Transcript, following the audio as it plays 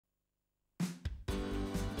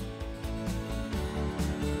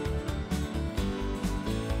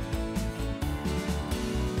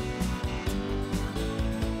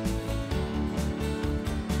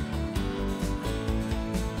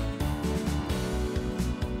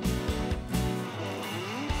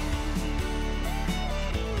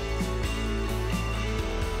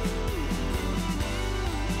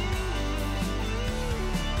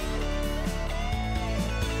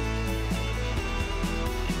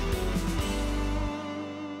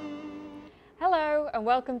and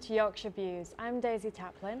welcome to Yorkshire Views. I'm Daisy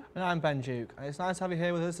Taplin. And I'm Ben Duke, and it's nice to have you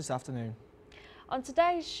here with us this afternoon. On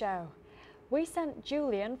today's show, we sent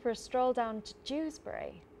Julian for a stroll down to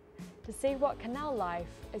Dewsbury to see what canal life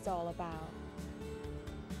is all about.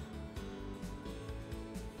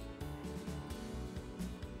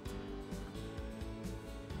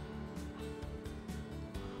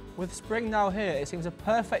 With spring now here, it seems a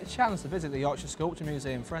perfect chance to visit the Yorkshire Sculpture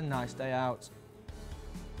Museum for a nice day out.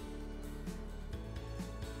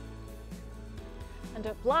 And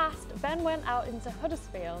at last, Ben went out into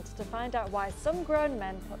Huddersfield to find out why some grown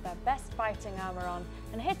men put their best fighting armour on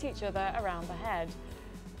and hit each other around the head.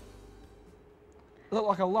 Looked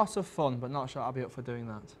like a lot of fun, but not sure I'll be up for doing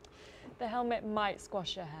that. The helmet might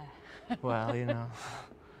squash your hair. Well, you know.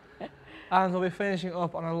 And we'll be finishing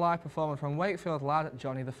up on a live performance from Wakefield lad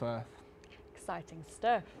Johnny the Firth. Exciting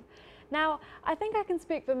stuff. Now, I think I can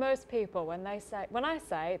speak for most people when I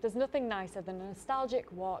say there's nothing nicer than a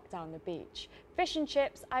nostalgic walk down the beach. Fish and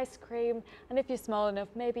chips, ice cream, and if you're small enough,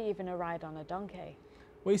 maybe even a ride on a donkey.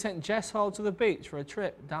 We sent Jess Hall to the beach for a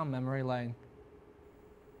trip down memory lane.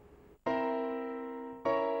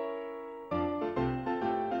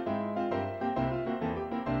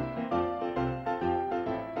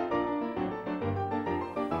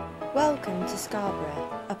 Welcome to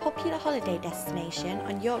Scarborough, a popular holiday destination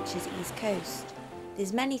on Yorkshire's east coast.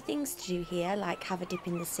 There's many things to do here, like have a dip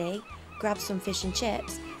in the sea, grab some fish and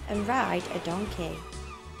chips, and ride a donkey.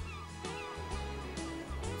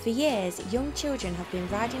 For years, young children have been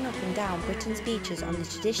riding up and down Britain's beaches on the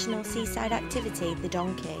traditional seaside activity, the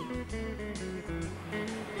donkey.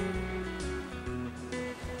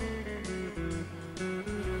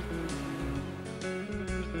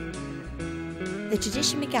 The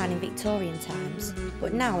tradition began in Victorian times,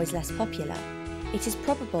 but now is less popular. It is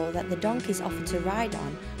probable that the donkeys offered to ride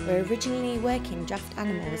on were originally working draft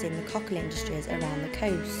animals in the cockle industries around the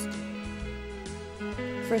coast.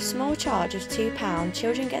 For a small charge of £2,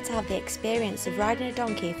 children get to have the experience of riding a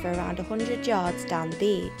donkey for around 100 yards down the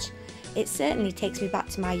beach. It certainly takes me back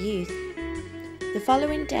to my youth. The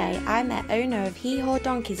following day, I met owner of Hee Haw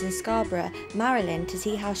Donkeys in Scarborough, Marilyn, to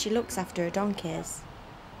see how she looks after her donkeys.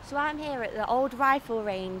 So I'm here at the old rifle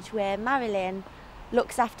range where Marilyn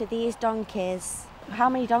looks after these donkeys. How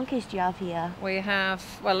many donkeys do you have here? We have,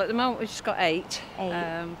 well, at the moment we've just got eight.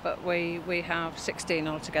 But we have 16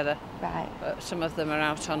 altogether. Right. But some of them are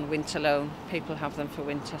out on winter loan. People have them for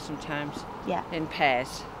winter sometimes. Yeah. In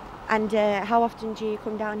pairs. And how often do you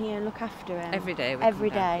come down here and look after them? Every day. Every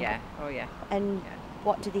day? Yeah. Oh yeah. And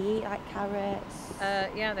what do they eat, like carrots?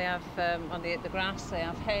 Yeah, they have, on the grass, they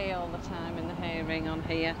have hay all the time in the hay ring on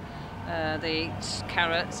here. They eat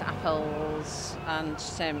carrots, apples,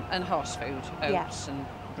 and horse food, oats and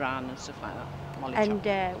bran and stuff like that.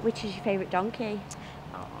 And which is your favourite donkey?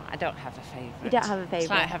 Oh, I don't have a favourite. You don't have a favourite? It's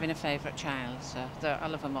like having a favourite child, so I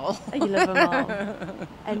love them all. You love them all.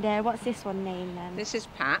 And what's this one named then? This is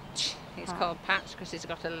Patch. He's called Patch because he's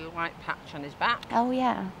got a little white patch on his back. Oh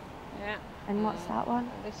yeah. Yeah. And what's that one?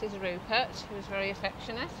 This is Rupert, who's very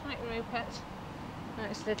affectionate, like Rupert.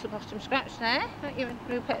 Nice little bottom scratch there, like you,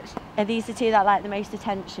 Rupert. Are these the two that like the most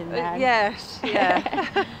attention then? Yes,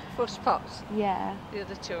 yeah. Fuss pots. Yeah. The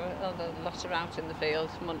other two, the lot are out in the field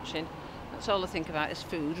munching. That's all I think about is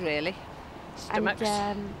food, really. Stomachs.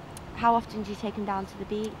 And how often do you take them down to the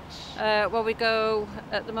beach? Well, we go,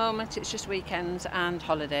 at the moment, it's just weekends and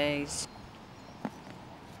holidays.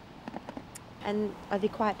 And are they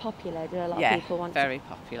quite popular? Do a lot of people want very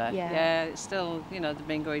popular. Yeah, it's still, you know, they've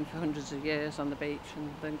been going for hundreds of years on the beach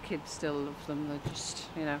and the kids still love them. They're just,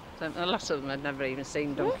 you know, a lot of them had never even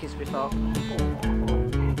seen donkeys before.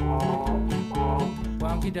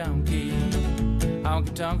 Wonky donkey,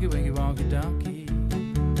 honky donkey, winky wonky donkey.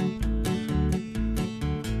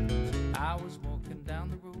 I was walking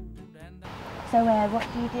down the road and So what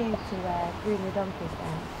do you do to groom the donkeys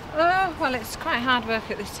then? Well, it's quite hard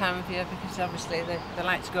work at this time of year because obviously they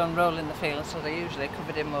like to go and roll in the field, so they're usually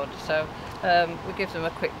covered in mud. So we give them a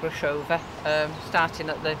quick brush over, starting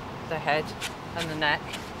at the head and the neck,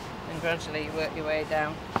 and gradually you work your way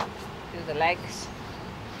down through the legs.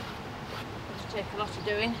 Which take a lot of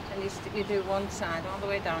doing, and you do one side all the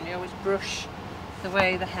way down. You always brush the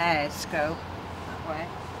way the hairs go, that way.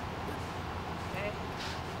 Okay.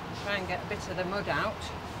 Try and get a bit of the mud out.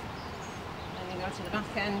 You go to the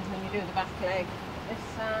back end and you do the back leg this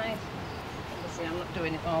side. Obviously I'm not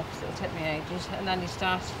doing it all because it'll take me ages. And then you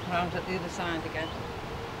start around at the other side again.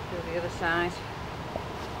 Do the other side.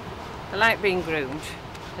 They like being groomed.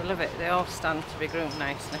 They love it. They all stand to be groomed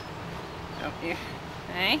nicely. Don't you?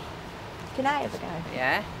 Eh? Can I have a go?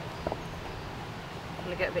 Yeah.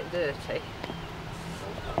 Probably get a bit dirty.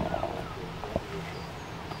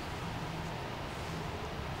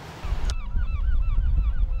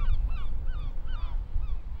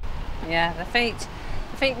 Yeah, the feet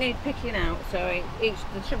need picking out, so they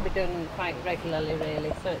should be done quite regularly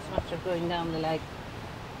really, so it's a matter of going down the leg.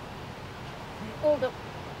 Hold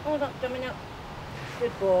up, Domino.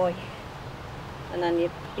 Good boy. And then you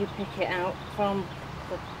pick it out from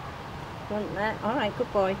the front there. Alright,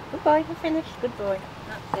 good boy. Good boy, we're finished. Good boy.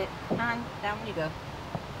 That's it. And down you go.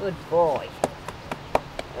 Good boy.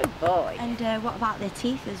 Good boy. And what about their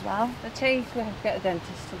teeth as well? The teeth, we have to get a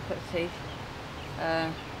dentist to put the teeth.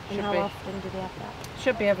 And how often do they have that?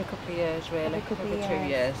 Should be every couple of years really. Every couple of 2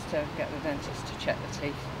 years to get the dentist to check the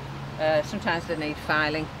teeth. Sometimes they need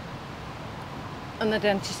filing. And the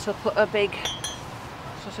dentist will put a big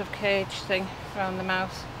sort of cage thing around the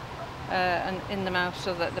mouth and in the mouth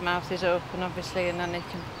so that the mouth is open obviously, and then he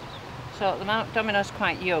can sort them out. Domino's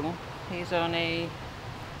quite young, he's only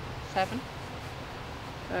 7,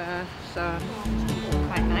 so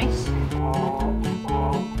quite nice.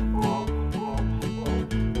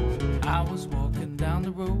 I was walking down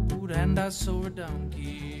the road and I saw a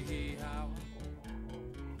donkey.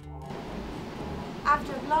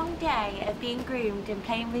 After a long day of being groomed and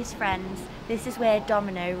playing with his friends, this is where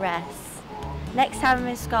Domino rests. Next time I'm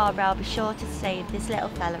in Scarborough, I'll be sure to save this little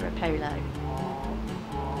fella a polo.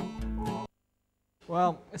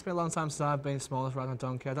 Well, it's been a long time since I've been smallest riding a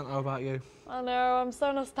donkey. I don't know about you. I know, I'm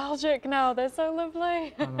so nostalgic now. They're so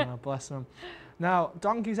lovely. I know, bless them. Now,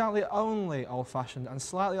 donkeys aren't the only old-fashioned and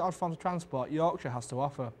slightly odd forms of transport Yorkshire has to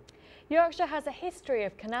offer. Yorkshire has a history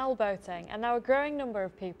of canal boating, and now a growing number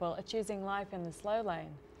of people are choosing life in the slow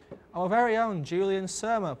lane. Our very own Julian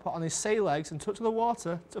Surma put on his sea legs and took to the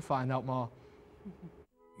water to find out more.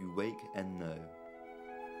 You wake and know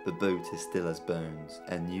the boat is still as bones,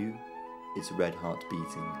 and you, its red heart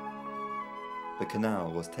beating. The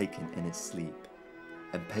canal was taken in its sleep,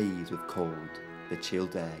 and paved with cold, the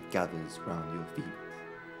chilled air gathers round your feet.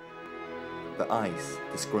 The ice,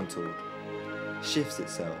 disgruntled, shifts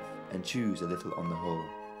itself and chews a little on the hull,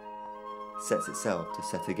 sets itself to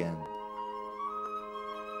set again.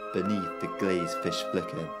 Beneath the glazed fish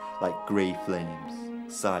flicker like grey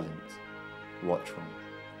flames, silent, watchful.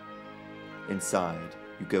 Inside,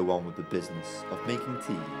 you go on with the business of making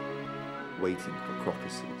tea, waiting for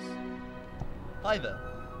crocuses. Hi there,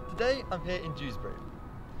 today I'm here in Dewsbury.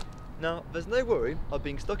 Now, there's no worry of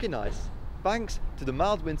being stuck in ice, thanks to the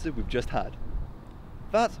mild winter we've just had.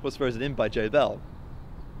 That was frozen in by Joe Bell.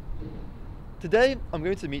 Today, I'm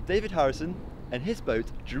going to meet David Harrison and his boat,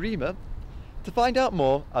 Dreamer, to find out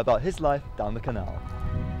more about his life down the canal.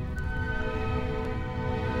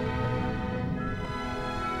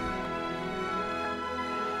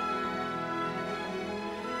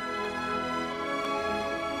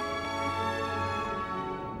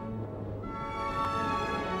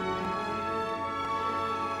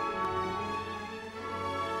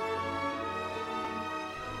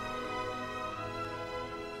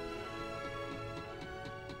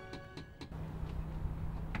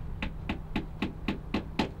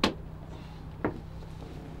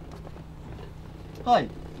 Hi,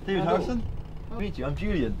 David Harrison. Nice to meet you. I'm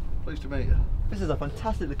Julian. Pleased to meet you. This is a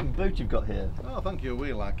fantastic looking boat you've got here. Oh, thank you.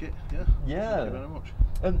 We like it. Yeah. Yeah. Thank you very much.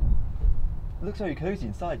 It looks very cosy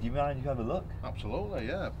inside. Do you mind if you have a look? Absolutely.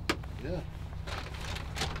 Yeah. Yeah.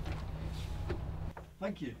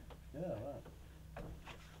 Thank you. Yeah.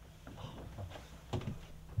 Right.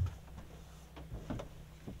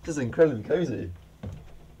 This is incredibly cosy.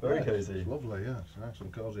 Very Yeah, cosy. It's lovely. Yeah. It's nice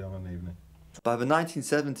and cosy on an evening. By the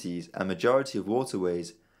 1970s, a majority of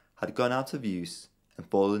waterways had gone out of use and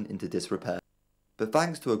fallen into disrepair. But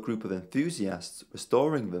thanks to a group of enthusiasts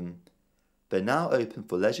restoring them, they're now open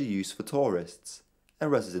for leisure use for tourists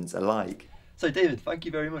and residents alike. So David, thank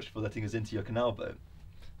you very much for letting us into your canal boat.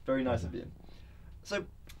 Very nice of you. So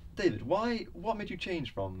David, what made you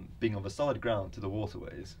change from being on the solid ground to the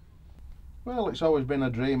waterways? Well, it's always been a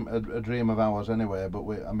dream of ours anyway. But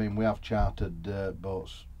we have chartered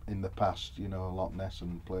boats in the past, you know, Loch Ness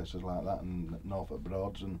and places like that, and Norfolk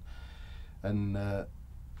Broads, and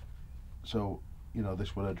so, you know,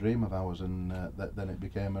 this was a dream of ours, and then it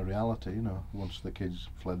became a reality, you know, once the kids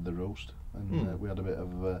fled the roost, and we had a bit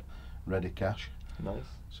of ready cash. Nice.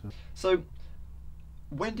 So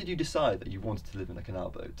when did you decide that you wanted to live in a canal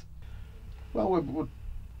boat? Well, we were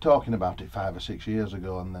talking about it 5 or 6 years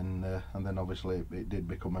ago, and then obviously it did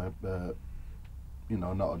become a you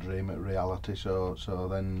know, not a dream, a reality. So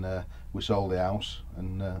then we sold the house,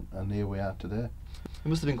 and here we are today. It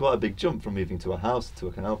must have been quite a big jump from moving to a house to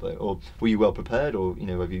a canal boat. Or were you well prepared, or, you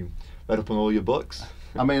know, have you read up on all your books?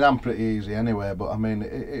 I mean, I'm pretty easy anyway, but I mean,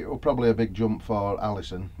 it was probably a big jump for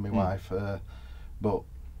Alison, my wife, but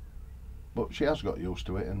she has got used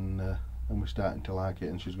to it, and we're starting to like it,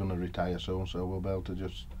 and she's going to retire soon, so we'll be able to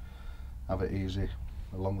just have it easy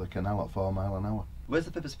along the canal at 4 miles an hour. Where's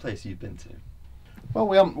the furthest place you've been to? Well,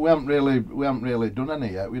 we haven't really done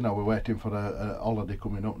any yet. You know, we're waiting for a holiday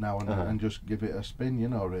coming up now, and just give it a spin. You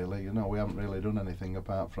know, really. You know, we haven't really done anything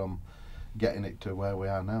apart from getting it to where we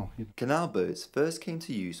are now. Canal boats first came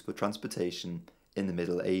to use for transportation in the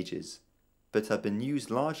Middle Ages, but have been used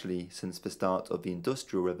largely since the start of the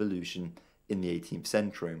Industrial Revolution in the 18th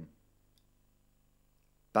century.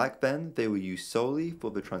 Back then, they were used solely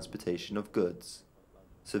for the transportation of goods,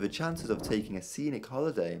 so the chances of taking a scenic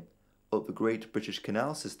holiday up the Great British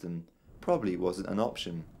Canal System probably wasn't an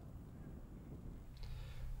option.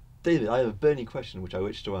 David, I have a burning question which I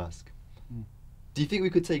wish to ask. Do you think we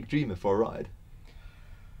could take Dreamer for a ride?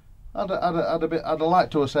 I'd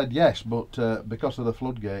like to have said yes, but because of the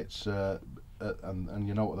floodgates and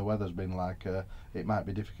you know what the weather's been like, it might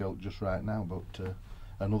be difficult just right now, but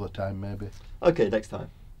another time maybe. Okay, next time.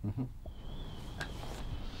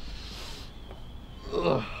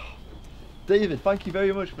 David, thank you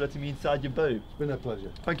very much for letting me inside your boat. It's been a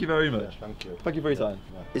pleasure. Thank you very much. Yes, thank you. Thank you for your time.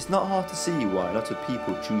 It's not hard to see why a lot of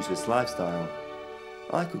people choose this lifestyle.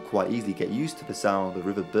 I could quite easily get used to the sound of the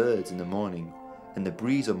river birds in the morning and the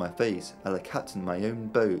breeze on my face as I captain my own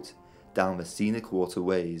boat down the scenic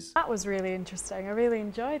waterways. That was really interesting. I really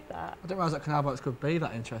enjoyed that. I didn't realise that canal boats could be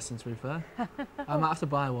that interesting, to be fair. I might have to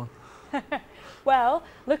buy one. Well,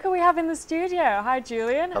 look who we have in the studio. Hi,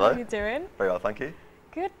 Julian. Hello. How are you doing? Very well, thank you.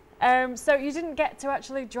 Good. So you didn't get to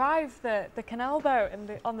actually drive the canal boat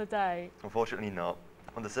on the day? Unfortunately not.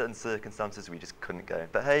 Under certain circumstances we just couldn't go.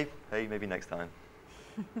 But hey, maybe next time.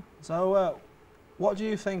 So, what do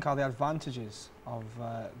you think are the advantages of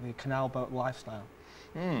the canal boat lifestyle?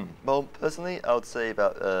 Well, personally, I would say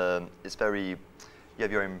that it's very, you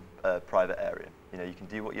have your own private area. You know, you can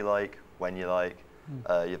do what you like, when you like.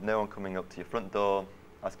 You have no one coming up to your front door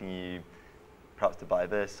asking you perhaps to buy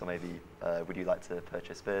this, or maybe would you like to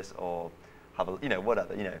purchase this, or have a, you know,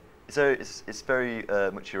 whatever, you know. So it's very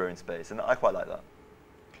much your own space, and I quite like that.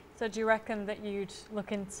 So do you reckon that you'd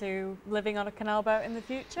look into living on a canal boat in the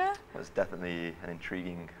future? Well, it's definitely an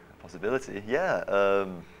intriguing possibility. Yeah,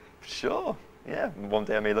 sure. Yeah, one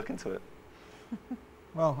day I may look into it.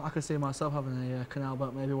 Well, I could see myself having a canal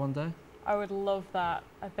boat maybe one day. I would love that.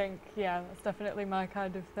 I think, yeah, that's definitely my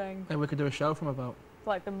kind of thing. Maybe we could do a show from a boat. It's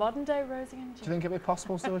like the modern day Rosie and Jim. Do you think it'd be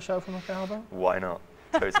possible to do a show from a canal boat? Why not?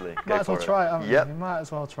 Totally. Might as well try it, haven't we? Yep. We might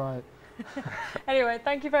as well try it. Anyway,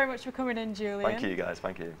 thank you very much for coming in, Julian. Thank you, guys.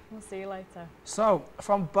 Thank you. We'll see you later. So,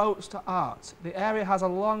 from boats to art, the area has a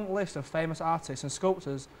long list of famous artists, and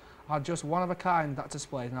sculptors are just one of a kind that's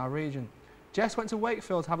displayed in our region. Jess went to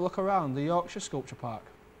Wakefield to have a look around the Yorkshire Sculpture Park.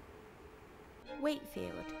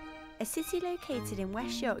 Wakefield, a city located in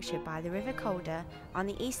West Yorkshire by the River Calder on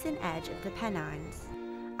the eastern edge of the Pennines.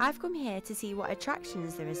 I've come here to see what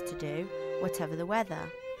attractions there is to do, whatever the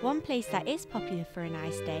weather. One place that is popular for a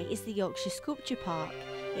nice day is the Yorkshire Sculpture Park.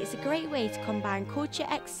 It's a great way to combine culture,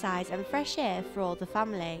 exercise and fresh air for all the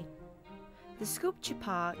family. The Sculpture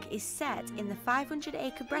Park is set in the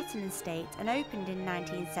 500-acre Breton estate and opened in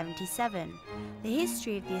 1977. The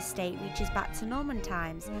history of the estate reaches back to Norman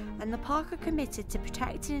times, and the park are committed to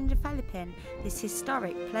protecting and developing this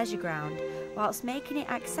historic pleasure ground, whilst making it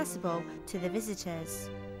accessible to the visitors.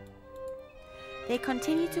 They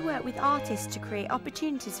continue to work with artists to create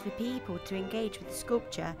opportunities for people to engage with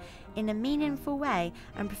sculpture in a meaningful way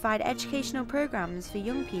and provide educational programs for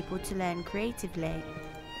young people to learn creatively.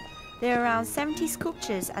 There are around 70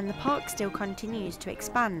 sculptures, and the park still continues to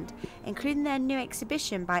expand, including their new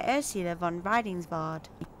exhibition by Ursula von Rijdingsvaart.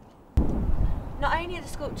 Not only are the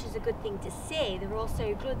sculptures a good thing to see, they're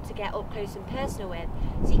also good to get up close and personal with,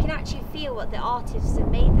 so you can actually feel what the artists have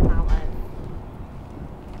made them out of.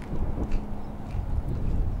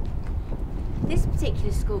 This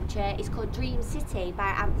particular sculpture is called Dream City by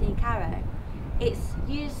Anthony Caro. It's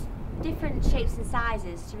used different shapes and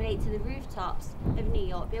sizes to relate to the rooftops of New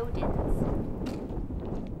York buildings.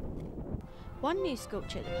 One new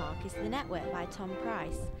sculpture at the park is The Network by Tom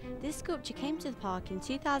Price. This sculpture came to the park in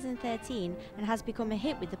 2013 and has become a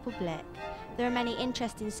hit with the public. There are many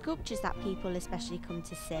interesting sculptures that people especially come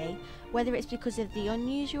to see, whether it's because of the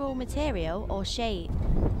unusual material or shape.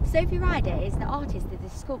 Sophie Ryder is the artist of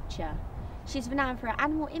this sculpture. She's renowned for her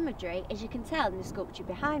animal imagery, as you can tell in the sculpture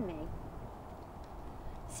behind me.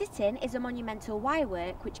 Sitting is a monumental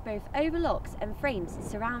wirework which both overlooks and frames its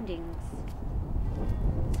surroundings.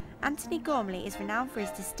 Anthony Gormley is renowned for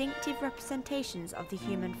his distinctive representations of the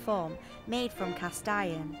human form made from cast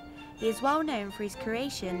iron. He is well known for his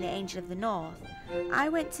creation, The Angel of the North. I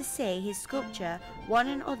went to see his sculpture, One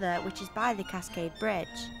and Other, which is by the Cascade Bridge.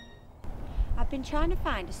 I've been trying to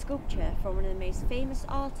find a sculpture from one of the most famous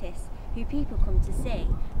artists who people come to see,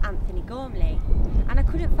 Anthony Gormley, and I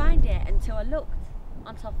couldn't find it until I looked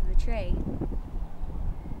on top of a tree.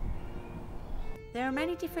 There are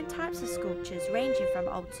many different types of sculptures ranging from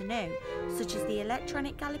old to new, such as the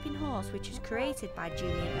electronic galloping horse, which was created by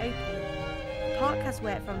Julian Opie. The park has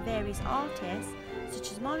work from various artists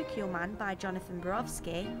such as Molecule Man by Jonathan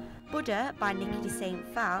Borowski, Buddha by Nicky de Saint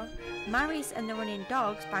Phalle, Marius and the Running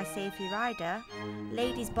Dogs by Sophie Ryder,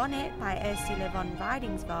 Lady's Bonnet by Ursula von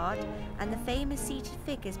Weidingswald, and the famous seated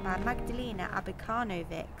figures by Magdalena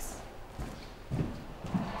Aberkanovics.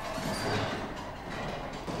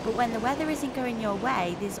 But when the weather isn't going your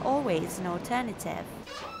way, there's always an alternative.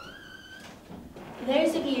 For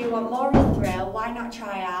those of you who want more of a thrill, why not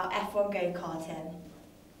try out F1 go-karting?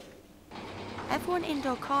 F1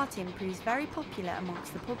 indoor karting proves very popular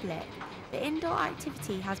amongst the public. The indoor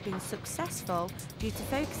activity has been successful due to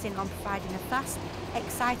focusing on providing a fast,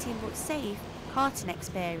 exciting but safe karting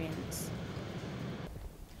experience.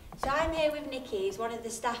 So I'm here with Nikki, who's one of the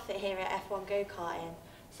staff here at F1 go-karting.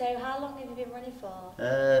 So how long have you been running for?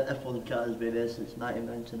 F1 car has been here since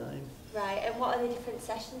 1999. Right, and what are the different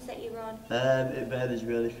sessions that you run? It varies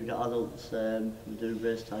really. If you've got adults, we do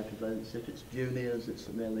race type events. If it's juniors, it's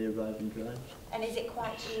mainly a ride and drive. And is it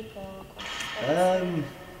quite cheap or quite expensive?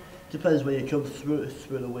 Depends where you come through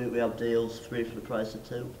the week. We have deals, 3 for the price of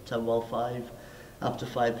 2, 10 while 5. After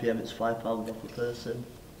 5 PM it's £5 off a person.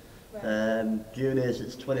 Right. Juniors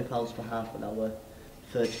it's £20 for half an hour.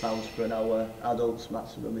 £30 for an hour. Adults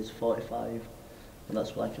maximum is 45, and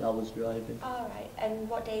that's like an hour's driving. Alright, and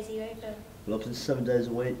what days are you open? We're open 7 days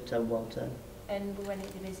a week, 10 while 10. And when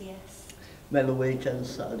is the busiest? Mainly weekends,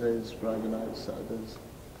 Saturdays, Friday nights, Saturdays.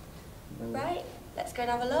 Right, let's go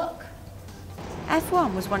and have a look.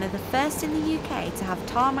 F1 was one of the first in the UK to have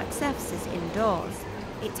tarmac surfaces indoors.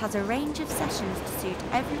 It has a range of sessions to suit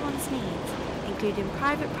everyone's needs, including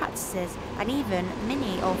private practices and even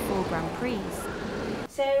mini or full Grand Prix.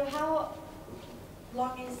 So how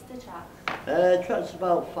long is the track? Track's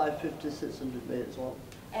about 550, 600 metres long.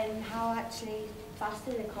 And how actually fast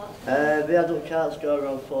are the carts? The adult carts go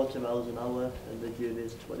around 40 miles an hour and the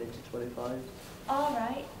juniors 20 to 25.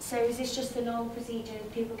 Alright, so is this just the normal procedure,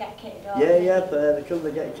 people get kitted up? Yeah, they come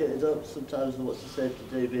and get kitted up. Sometimes they watch the safety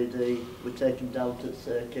DVD, we take them down to the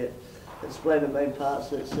circuit, explain the main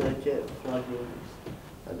parts of the circuit, flag runs,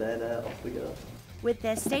 and then off we go. With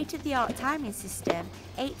their state-of-the-art timing system,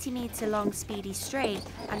 80-metre long speedy straight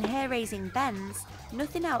and hair-raising bends,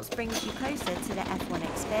 nothing else brings you closer to the F1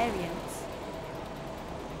 experience.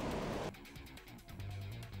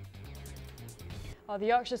 Oh, the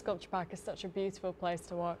Yorkshire Sculpture Park is such a beautiful place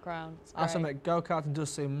to walk around. I have to admit, go-karting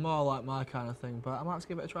does seem more like my kind of thing, but I might have to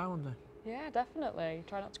give it a try one day. Yeah, definitely.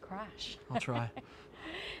 Try not to crash. I'll try.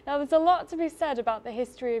 Now, there's a lot to be said about the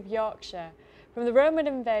history of Yorkshire, from the Roman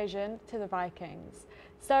invasion to the Vikings.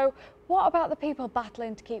 So, what about the people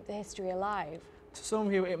battling to keep the history alive? To some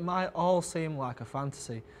of you, it might all seem like a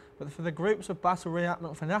fantasy, but for the groups of battle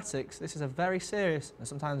reenactment fanatics, this is a very serious and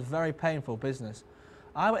sometimes very painful business.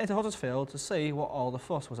 I went into Huddersfield to see what all the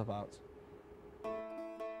fuss was about.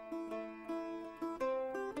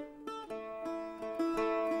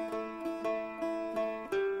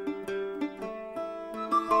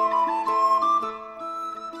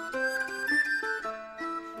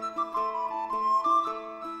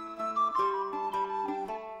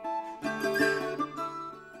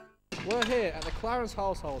 We're here at the Clarence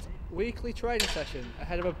household's weekly training session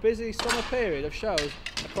ahead of a busy summer period of shows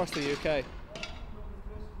across the UK.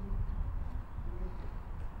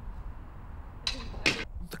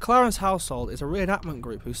 The Clarence household is a reenactment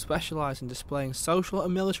group who specialise in displaying social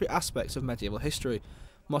and military aspects of medieval history,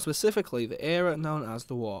 more specifically the era known as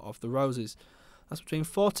the War of the Roses. That's between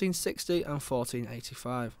 1460 and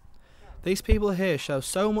 1485. These people here show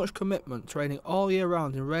so much commitment, training all year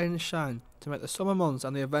round in rain and shine, to make the summer months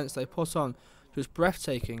and the events they put on just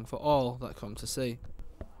breathtaking for all that come to see.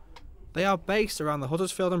 They are based around the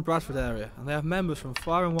Huddersfield and Bradford area, and they have members from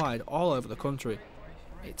far and wide all over the country.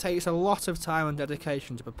 It takes a lot of time and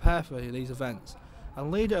dedication to prepare for these events,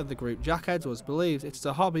 and leader of the group, Jack Edwards, believes it is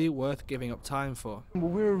a hobby worth giving up time for. Well,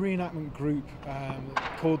 we're a reenactment group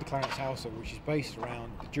called the Clarence Household, which is based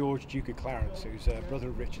around George, Duke of Clarence, who's a brother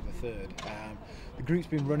of Richard III. The group's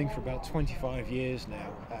been running for about 25 years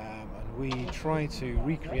now, and we try to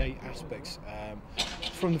recreate aspects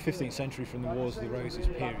from the 15th century, from the Wars of the Roses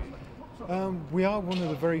period. We are one of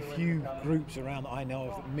the very few groups around that I know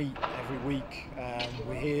of that meet every week.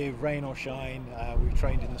 We're here rain or shine. We've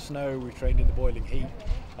trained in the snow, we've trained in the boiling heat.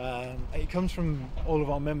 It comes from all of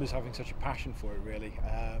our members having such a passion for it, really.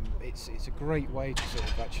 It's a great way to sort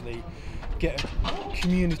of actually get a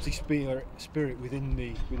community spirit within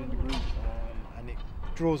the group, and it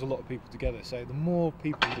draws a lot of people together. So the more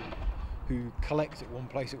people who collect at one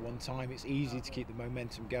place at one time, it's easy to keep the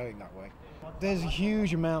momentum going that way. There's a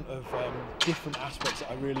huge amount of different aspects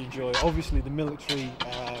that I really enjoy. Obviously the military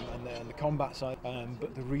and the combat side,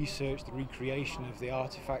 but the research, the recreation of the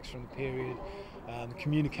artefacts from the period, the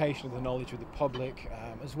communication of the knowledge with the public,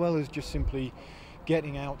 as well as just simply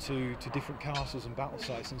getting out to different castles and battle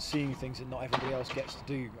sites and seeing things that not everybody else gets to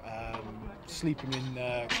do. Sleeping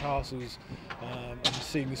in castles and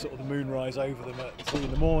seeing the sort of the moon rise over them at 3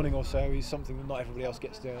 in the morning or so is something that not everybody else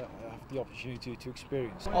gets to have the opportunity to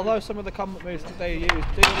experience. Although some of the combat moves that they use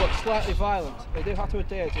do look slightly violent, they do have to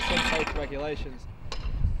adhere to some safety regulations.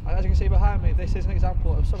 And as you can see behind me, this is an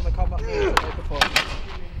example of some of the combat moves that they perform.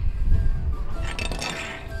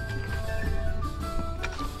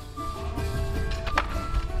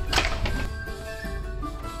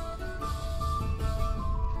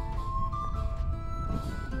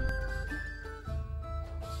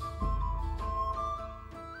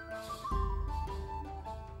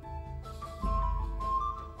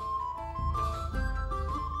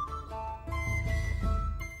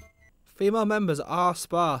 Female members are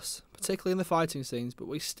sparse, particularly in the fighting scenes, but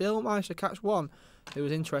we still managed to catch one who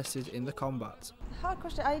was interested in the combat. Hard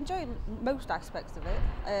question. I enjoy most aspects of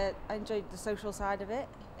it. I enjoyed the social side of it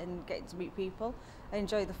and getting to meet people. I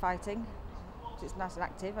enjoy the fighting, it's nice and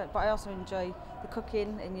active, but I also enjoy the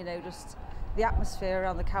cooking and, you know, just the atmosphere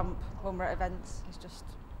around the camp when we're at events. It's just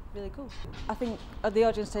really cool. I think the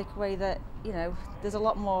audience take away that, you know, there's a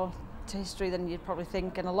lot more to history than you'd probably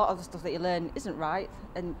think, and a lot of the stuff that you learn isn't right,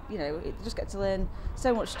 and you know, you just get to learn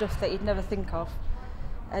so much stuff that you'd never think of,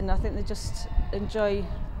 and I think they just enjoy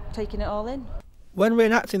taking it all in. When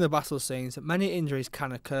reenacting the battle scenes, many injuries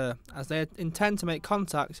can occur as they intend to make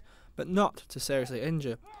contact but not to seriously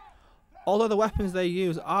injure. Although the weapons they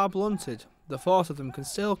use are blunted, the force of them can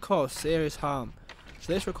still cause serious harm,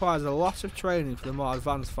 so this requires a lot of training for the more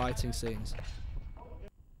advanced fighting scenes.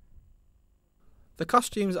 The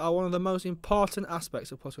costumes are one of the most important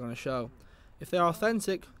aspects of putting on a show. If they are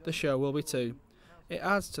authentic, the show will be too. It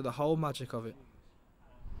adds to the whole magic of it.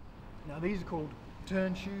 Now these are called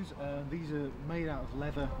turn shoes. These are made out of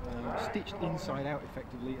leather, stitched inside out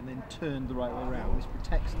effectively and then turned the right way around. This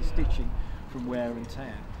protects the stitching from wear and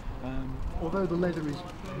tear. Although the leather is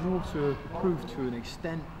waterproof to an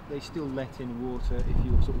extent, they still let in water if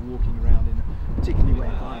you're sort of walking around in a particularly wet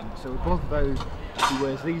environment. So above those he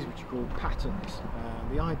wears these, which are called pattens.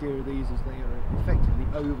 The idea of these is they are effectively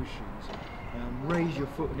overshoes. Raise your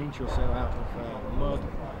foot an inch or so out of mud,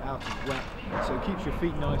 out of wet, so it keeps your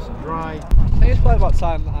feet nice and dry. I think it's probably about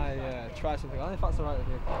time that I try something on, if that's alright with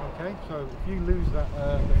you. Okay, so if you lose that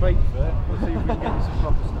the fake foot, we'll see if we can get you some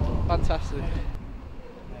proper stuff. Fantastic.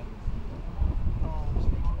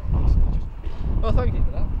 Well, thank you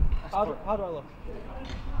for that. How do I look?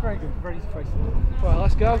 Very good, ready to face it. Well,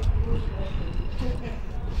 let's go.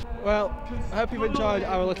 Well, I hope you've enjoyed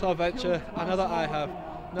our little adventure. I know that I have.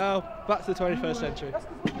 Now, back to the 21st century.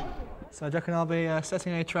 So do you reckon I'll be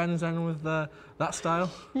setting any trends then with that style?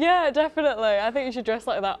 Yeah, definitely. I think you should dress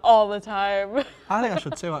like that all the time. I think I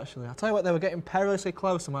should too, actually. I'll tell you what, they were getting perilously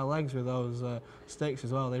close to my legs with those sticks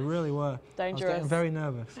as well. They really were. Dangerous. I was getting very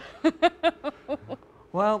nervous.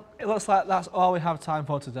 Well, it looks like that's all we have time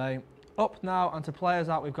for today. Up now and to play us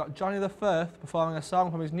out, we've got Johnny the Firth performing a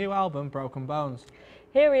song from his new album, Broken Bones.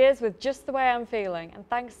 Here he is with Just the Way I'm Feeling, and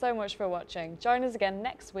thanks so much for watching. Join us again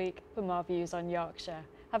next week for more views on Yorkshire.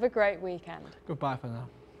 Have a great weekend. Goodbye for now.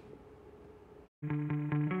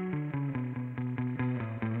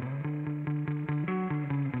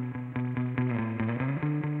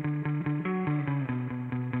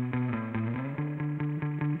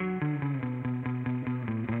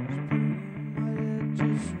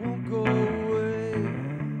 Just won't go away.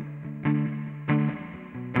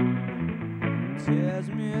 Tears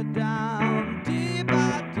me down day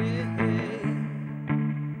by day.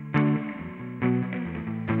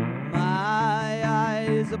 My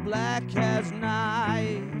eyes are black as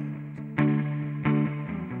night.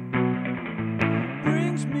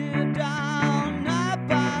 Brings me down night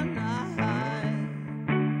by night.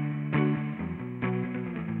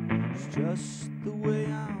 It's just the way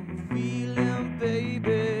I'm feeling,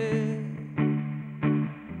 baby.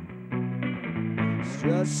 It's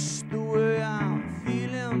just the way I'm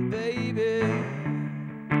feeling, baby.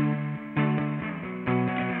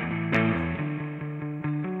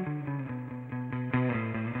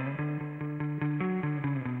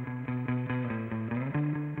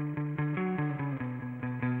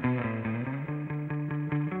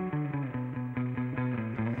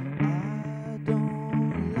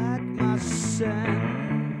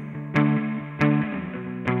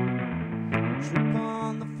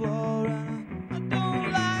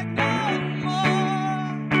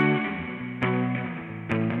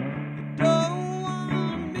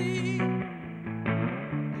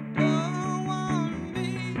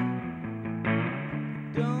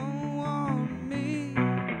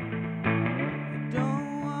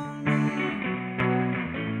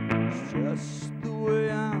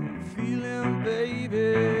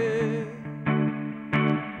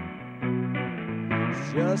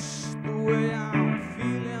 just the way I'm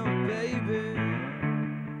feeling, baby.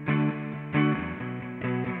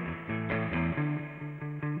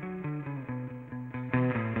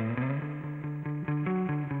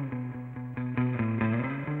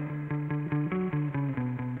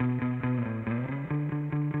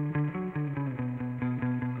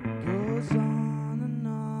 Goes on and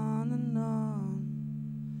on and on,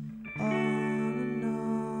 and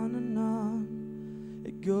on and on.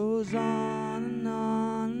 It goes on and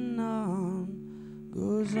on and on,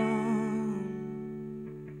 goes on.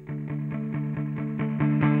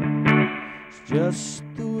 It's just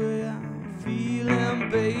the way I'm feeling,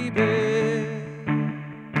 baby.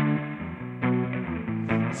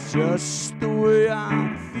 It's just the way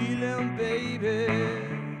I'm feeling, baby.